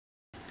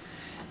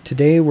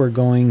Today we're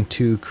going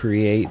to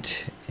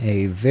create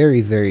a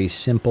very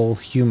simple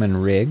human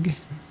rig,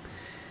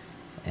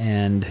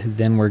 and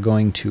then we're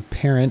going to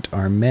parent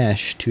our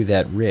mesh to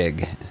that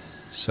rig.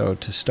 So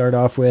to start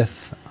off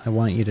with, I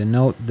want you to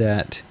note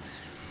that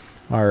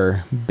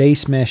our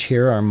base mesh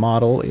here, our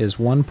model, is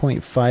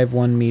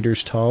 1.51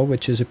 meters tall,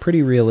 which is a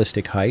pretty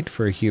realistic height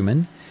for a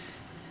human.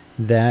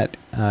 That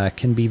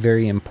can be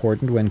very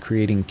important when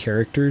creating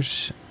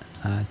characters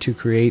to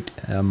create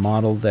a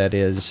model that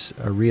is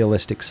a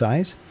realistic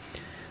size.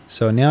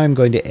 So now I'm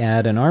going to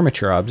add an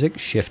armature object,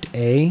 Shift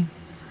A.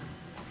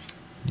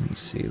 Let's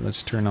see,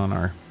 let's turn on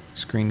our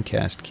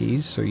screencast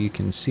keys so you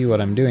can see what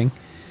I'm doing.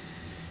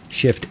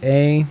 Shift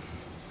A,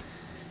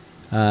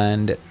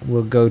 and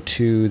we'll go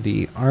to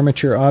the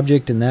armature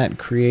object, and that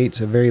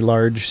creates a very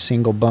large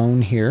single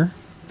bone here.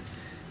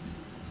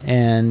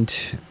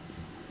 And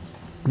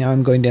now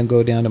I'm going to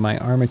go down to my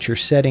armature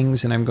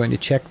settings, and I'm going to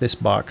check this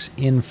box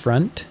in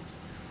front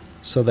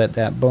so that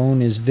that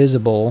bone is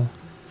visible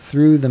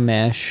through the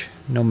mesh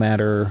no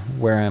matter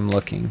where I'm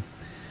looking.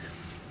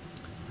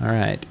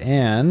 Alright,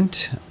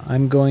 and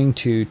I'm going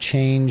to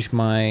change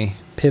my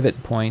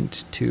pivot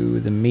point to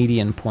the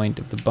median point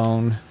of the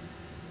bone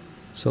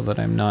so that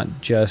I'm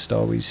not just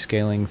always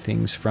scaling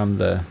things from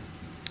the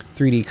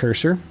 3D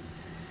cursor.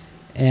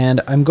 And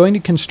I'm going to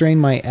constrain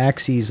my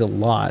axes a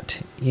lot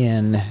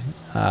in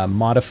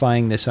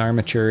modifying this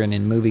armature and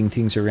in moving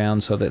things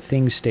around so that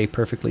things stay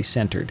perfectly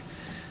centered.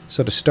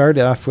 So to start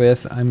off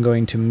with, I'm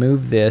going to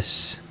move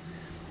this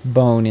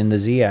bone in the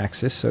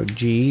z-axis, so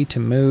G to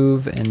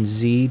move and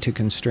Z to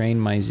constrain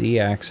my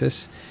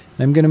z-axis.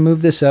 I'm going to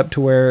move this up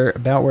to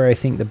about where I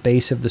think the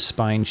base of the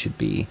spine should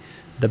be.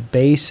 The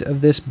base of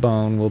this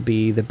bone will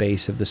be the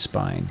base of the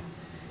spine.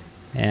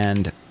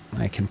 And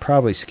I can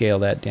probably scale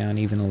that down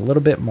even a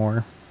little bit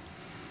more.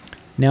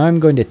 Now I'm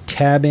going to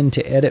tab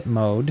into edit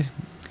mode.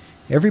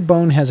 Every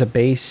bone has a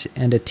base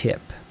and a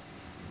tip.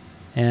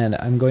 And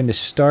I'm going to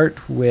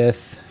start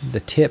with the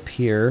tip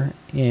here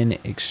in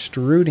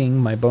extruding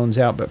my bones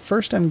out, but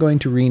first I'm going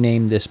to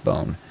rename this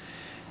bone.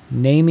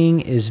 Naming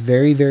is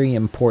very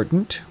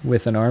important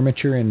with an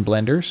armature in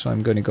Blender, so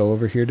I'm going to go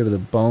over here to the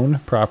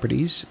bone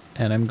properties,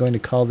 and I'm going to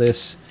call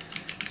this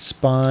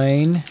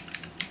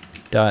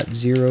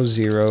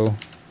spine.000,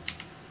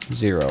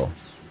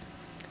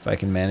 if I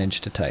can manage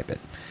to type it.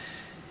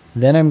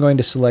 Then I'm going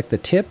to select the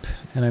tip,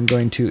 and I'm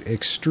going to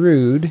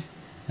extrude,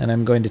 and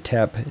I'm going to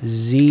tap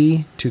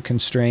Z to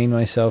constrain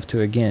myself to,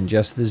 again,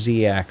 just the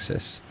Z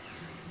axis.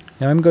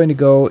 Now I'm going to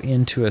go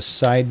into a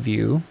side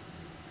view,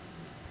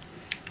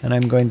 and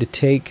I'm going to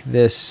take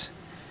this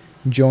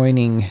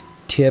joining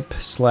tip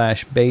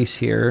slash base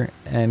here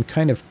and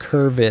kind of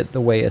curve it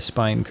the way a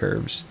spine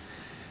curves.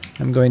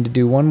 I'm going to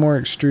do one more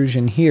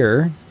extrusion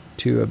here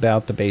to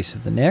about the base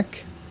of the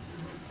neck.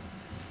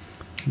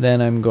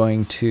 Then I'm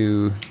going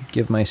to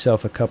give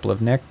myself a couple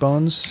of neck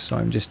bones, so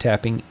I'm just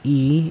tapping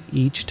E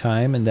each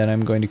time, and then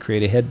I'm going to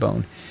create a head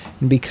bone.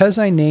 And because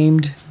I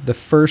named the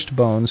first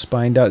bone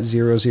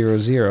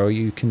spine.000,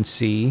 you can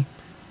see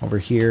over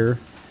here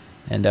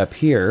and up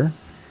here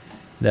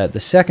that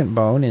the second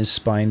bone is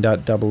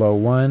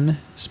spine.001,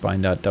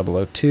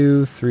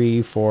 spine.002,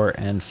 3, 4,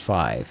 and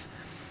 5.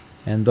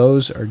 And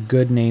those are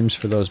good names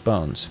for those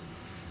bones.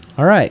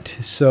 Alright,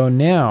 so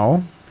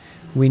now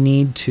we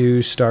need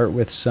to start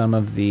with some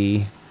of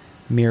the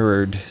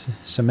mirrored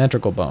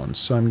symmetrical bones.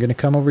 So I'm going to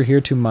come over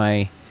here to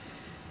my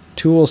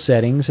tool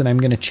settings, and I'm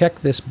going to check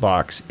this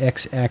box,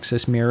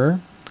 X-axis mirror.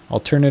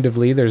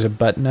 Alternatively, there's a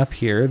button up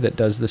here that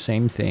does the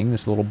same thing,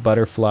 this little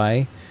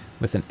butterfly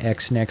with an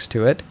X next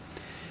to it.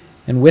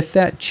 And with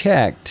that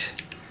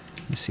checked,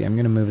 let's see, I'm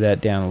going to move that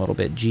down a little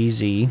bit,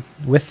 GZ.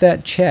 With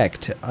that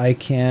checked, I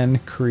can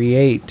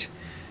create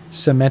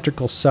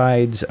symmetrical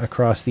sides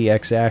across the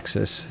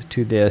x-axis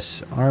to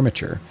this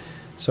armature.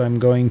 So I'm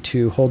going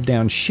to hold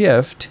down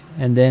Shift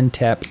and then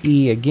tap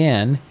E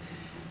again.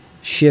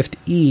 Shift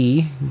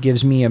E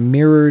gives me a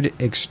mirrored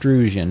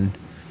extrusion.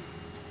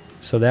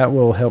 So that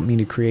will help me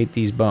to create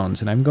these bones.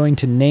 And I'm going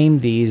to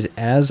name these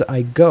as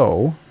I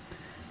go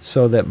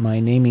so that my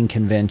naming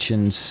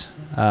conventions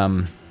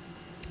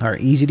are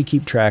easy to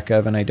keep track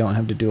of and I don't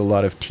have to do a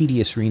lot of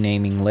tedious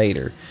renaming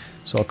later.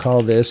 So I'll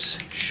call this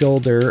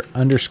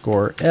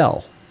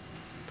shoulder_L.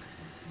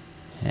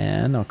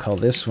 And I'll call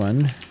this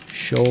one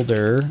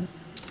shoulder_R.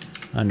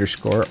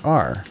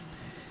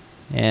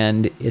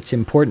 And it's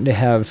important to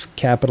have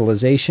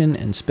capitalization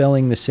and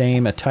spelling the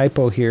same. A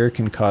typo here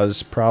can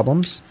cause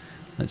problems.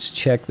 Let's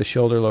check the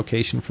shoulder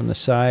location from the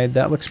side.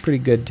 That looks pretty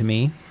good to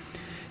me.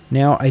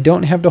 Now I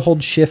don't have to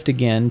hold Shift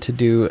again to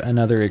do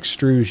another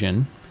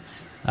extrusion.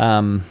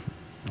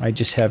 I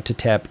just have to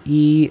tap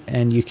E,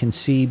 and you can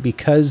see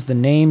because the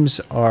names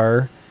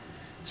are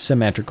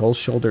symmetrical,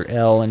 shoulder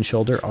L and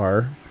shoulder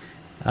R,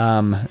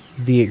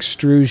 the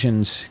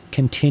extrusions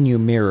continue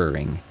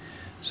mirroring.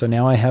 So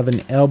now I have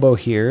an elbow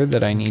here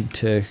that I need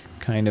to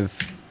kind of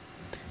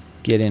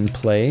get in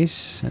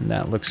place, and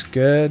that looks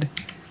good.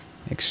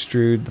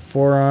 Extrude the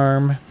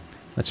forearm.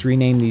 Let's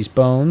rename these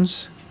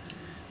bones.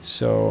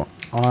 So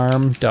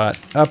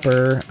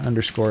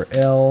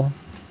arm.upper_L,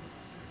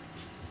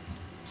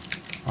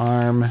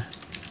 arm.upper_R,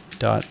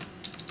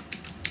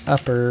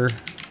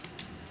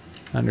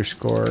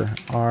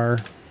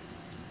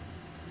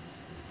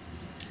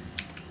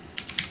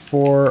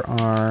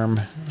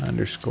 forearm_L,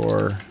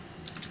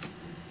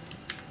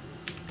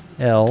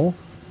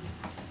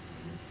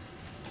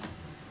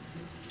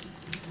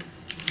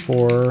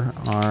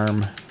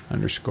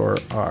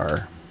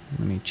 forearm_R.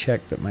 Let me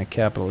check that my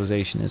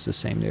capitalization is the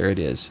same. There it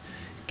is.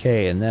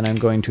 Okay, and then I'm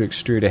going to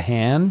extrude a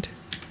hand.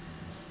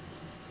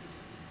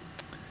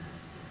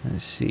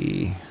 Let's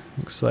see.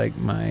 Looks like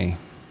my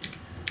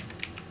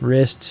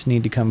wrists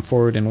need to come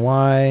forward in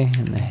Y,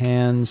 and the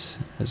hands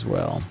as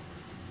well.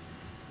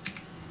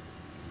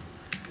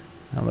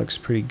 That looks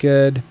pretty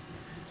good.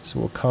 So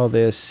we'll call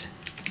this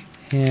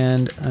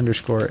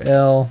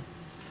hand_L,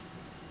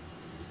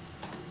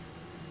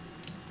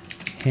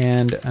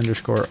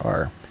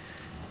 hand_R.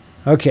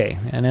 Okay,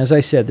 and as I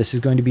said, this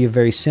is going to be a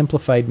very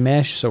simplified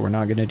mesh, so we're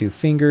not going to do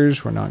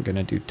fingers, we're not going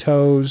to do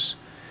toes.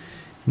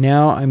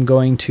 Now I'm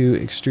going to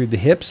extrude the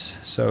hips,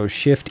 so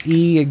Shift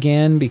E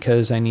again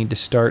because I need to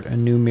start a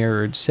new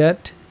mirrored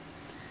set.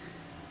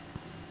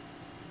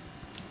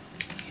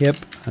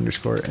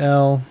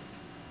 Hip_L,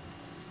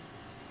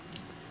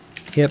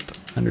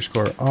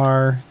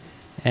 hip_R,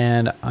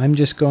 and I'm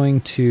just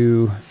going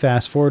to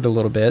fast forward a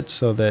little bit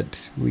so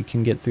that we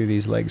can get through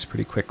these legs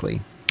pretty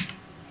quickly.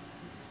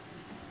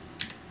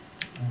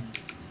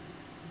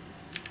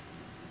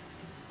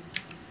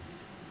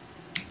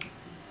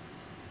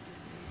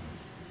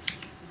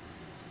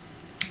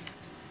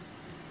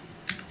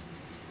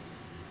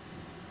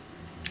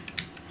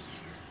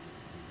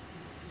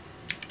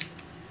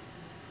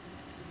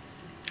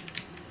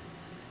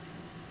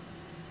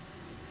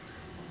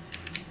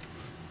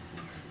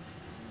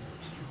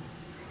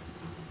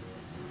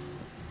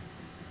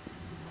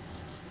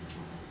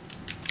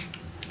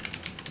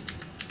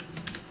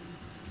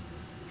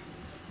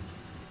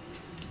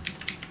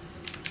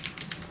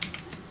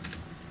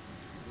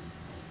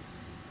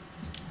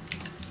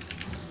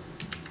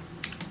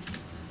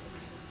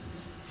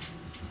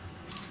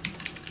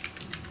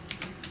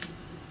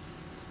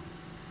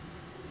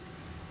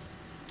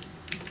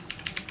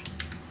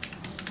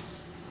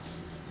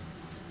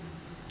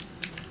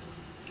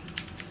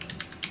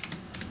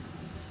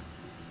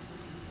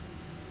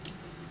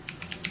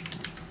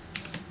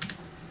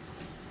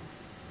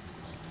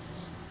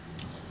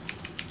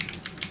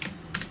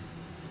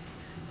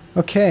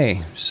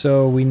 Okay,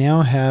 so we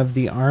now have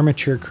the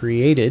armature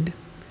created,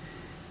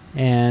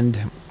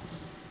 and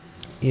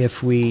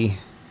if we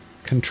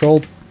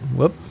control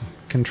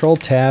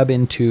tab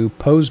into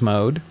pose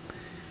mode,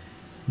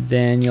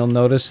 then you'll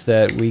notice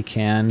that we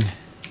can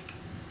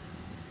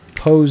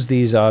pose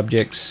these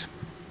objects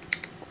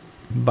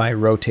by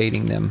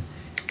rotating them.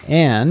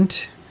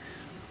 And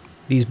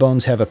these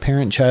bones have a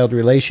parent-child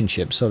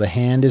relationship. So the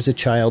hand is a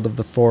child of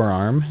the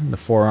forearm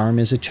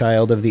is a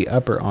child of the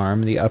upper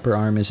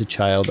arm is a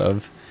child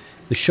of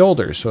the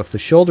shoulder. So if the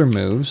shoulder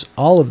moves,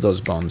 all of those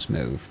bones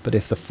move. But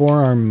if the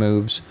forearm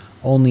moves,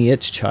 only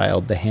its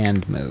child, the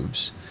hand,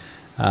 moves.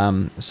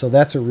 So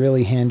that's a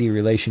really handy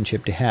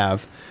relationship to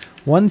have.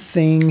 One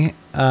thing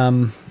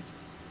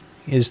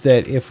is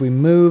that if we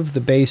move the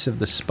base of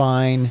the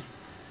spine,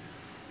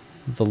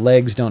 the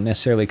legs don't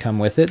necessarily come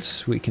with it,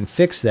 so we can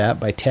fix that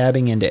by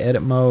tabbing into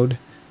edit mode,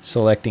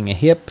 selecting a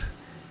hip,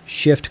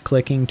 shift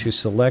clicking to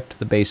select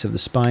the base of the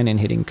spine and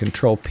hitting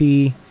Control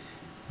P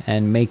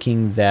and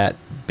making that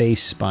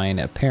base spine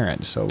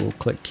apparent. So we'll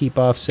click keep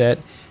offset,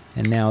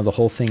 and now the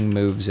whole thing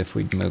moves if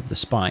we move the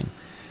spine,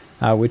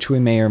 which we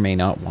may or may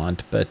not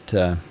want, but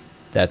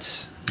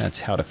that's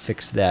how to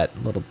fix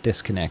that little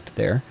disconnect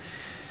there.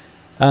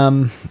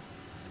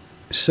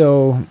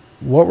 So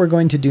what we're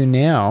going to do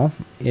now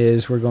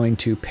is we're going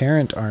to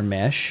parent our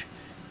mesh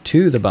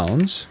to the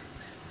bones.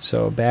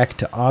 So back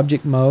to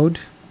object mode,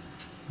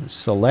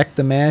 select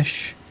the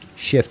mesh,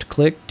 shift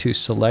click to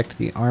select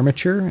the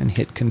armature and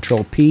hit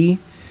Control P.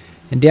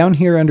 And down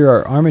here under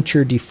our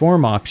armature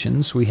deform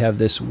options, we have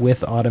this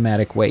with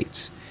automatic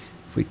weights.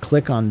 If we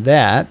click on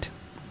that,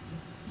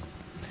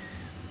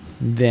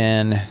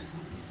 then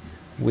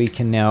we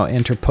can now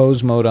enter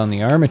pose mode on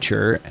the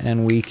armature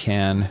and we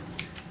can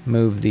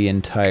move the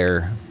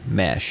entire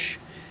mesh,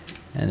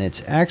 and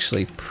it's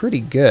actually pretty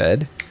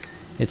good.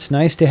 It's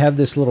nice to have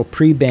this little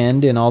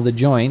pre-bend in all the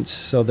joints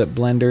so that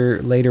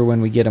Blender, later when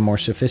we get a more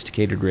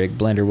sophisticated rig,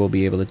 Blender will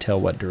be able to tell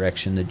what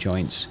direction the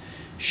joints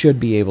should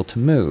be able to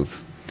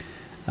move.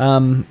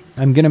 I'm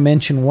going to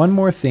mention one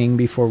more thing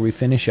before we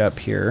finish up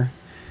here.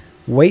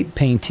 Weight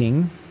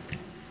painting.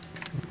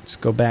 Let's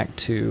go back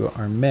to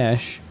our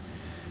mesh.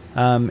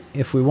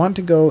 If we want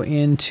to go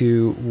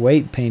into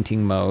weight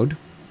painting mode,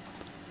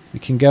 we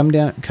can come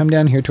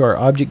down here to our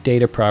object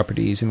data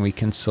properties, and we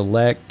can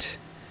select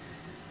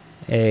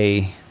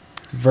a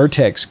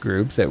vertex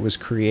group that was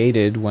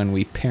created when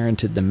we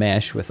parented the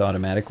mesh with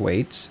automatic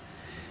weights,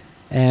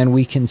 and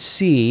we can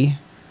see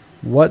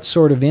what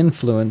sort of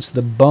influence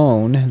the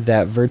bone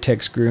that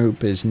vertex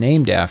group is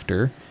named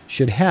after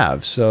should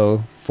have.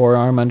 So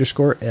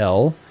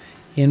forearm_L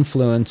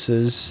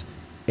influences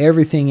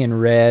everything in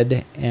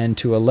red, and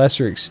to a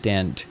lesser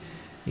extent,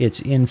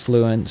 its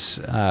influence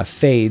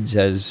fades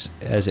as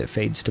it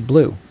fades to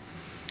blue.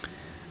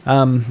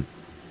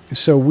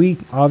 So we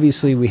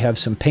have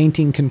some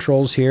painting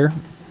controls here.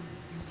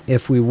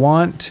 If we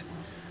want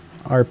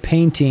our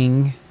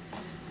painting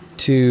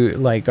to,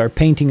 like our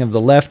painting of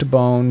the left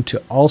bone,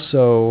 to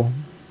also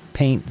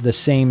paint the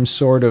same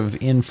sort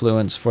of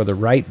influence for the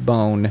right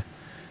bone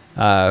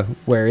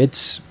where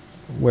it's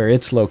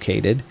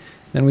located,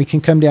 then we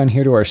can come down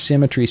here to our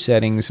symmetry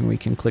settings, and we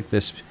can click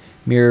this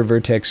mirror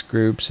vertex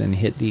groups and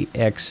hit the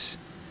X.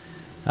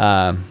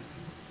 And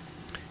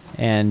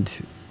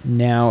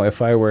now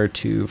if I were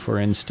to, for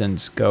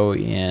instance, go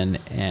in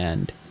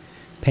and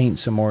paint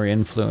some more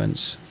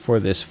influence for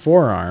this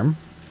forearm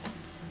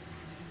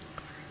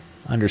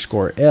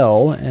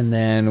 _L, and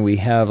then we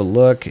have a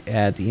look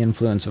at the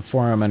influence of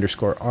forearm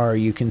 _R,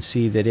 you can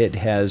see that it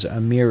has a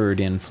mirrored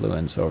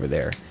influence over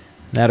there.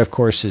 That, of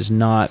course, is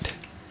not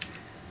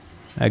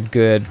a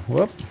good,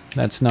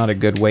 that's not a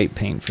good weight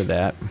paint for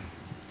that.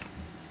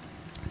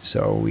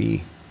 So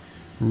we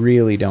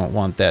really don't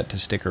want that to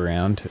stick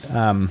around.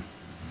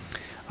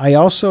 I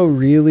also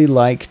really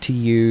like to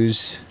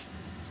use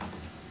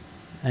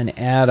an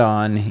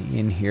add-on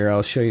in here.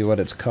 I'll show you what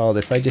it's called.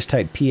 If I just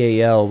type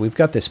PAL, we've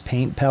got this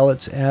Paint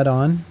Palettes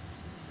add-on.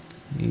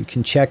 You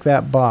can check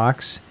that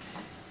box,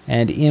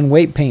 and in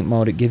weight paint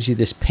mode it gives you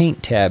this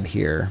paint tab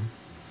here.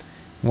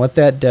 And what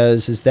that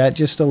does is that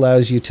just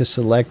allows you to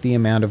select the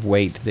amount of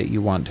weight that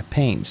you want to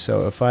paint.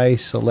 So if I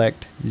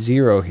select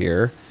 0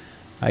 here,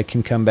 I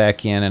can come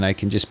back in and I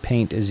can just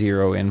paint a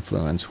 0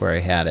 influence where I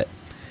had it.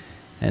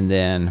 And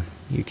then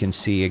you can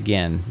see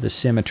again the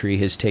symmetry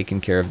has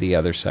taken care of the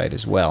other side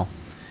as well.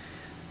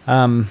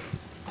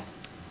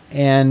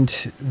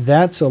 And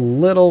that's a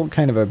little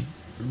kind of a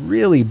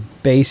really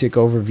basic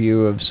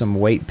overview of some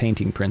weight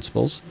painting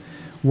principles.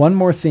 One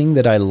more thing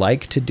that I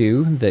like to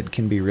do that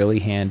can be really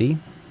handy,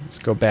 let's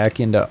go back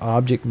into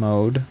object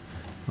mode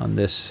on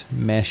this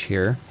mesh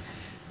here.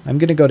 I'm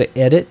going to go to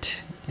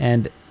edit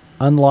and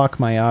unlock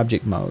my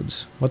object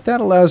modes. What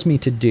that allows me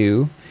to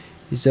do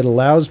is it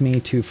allows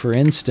me to, for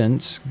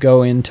instance,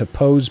 go into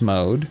pose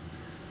mode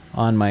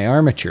on my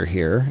armature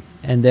here,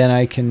 and then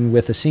I can,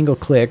 with a single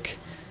click,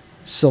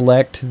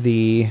 select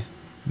the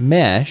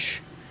mesh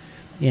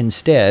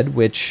instead,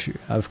 which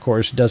of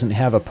course doesn't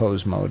have a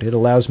pose mode. It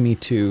allows me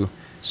to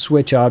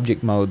switch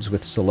object modes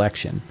with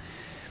selection.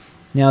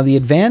 Now the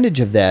advantage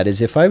of that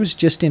is if I was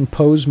just in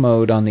pose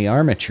mode on the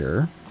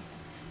armature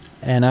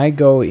and I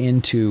go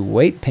into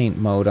weight paint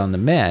mode on the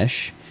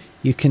mesh,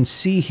 you can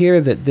see here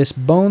that this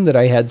bone that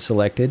I had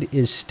selected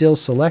is still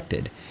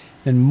selected.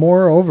 And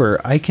moreover,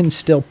 I can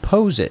still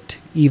pose it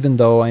even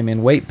though I'm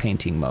in weight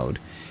painting mode.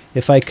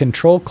 If I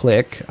control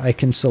click, I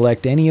can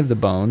select any of the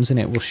bones and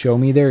it will show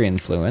me their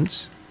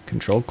influence.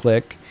 Control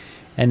click,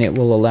 and it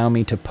will allow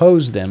me to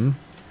pose them,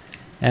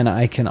 and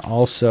I can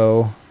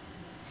also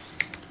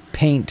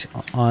paint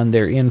on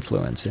their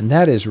influence. And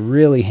that is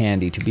really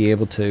handy to be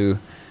able to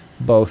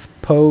both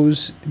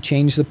pose,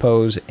 change the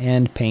pose,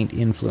 and paint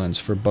influence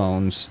for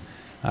bones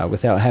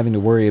without having to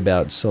worry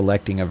about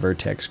selecting a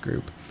vertex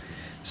group.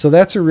 So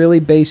that's a really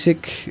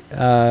basic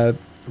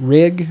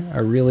rig,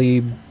 a really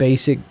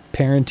basic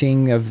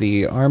parenting of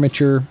the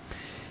armature,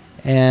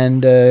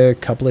 and a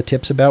couple of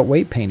tips about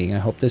weight painting. I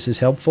hope this is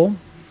helpful,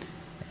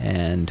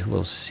 and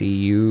we'll see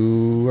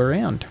you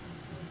around.